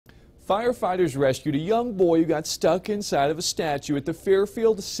Firefighters rescued a young boy who got stuck inside of a statue at the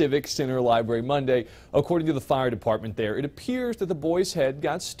Fairfield Civic Center Library Monday. According to the fire department there, it appears that the boy's head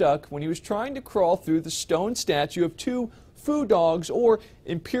got stuck when he was trying to crawl through the stone statue of two food dogs, or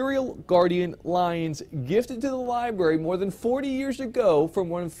imperial guardian lions, gifted to the library more than 40 years ago from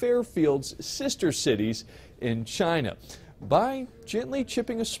one of Fairfield's sister cities in China. By gently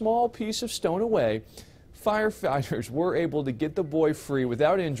chipping a small piece of stone away, firefighters were able to get the boy free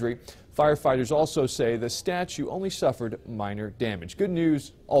without injury. Firefighters also say the statue only suffered minor damage. Good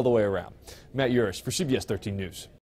news all the way around. Matt Yurus for CBS 13 News.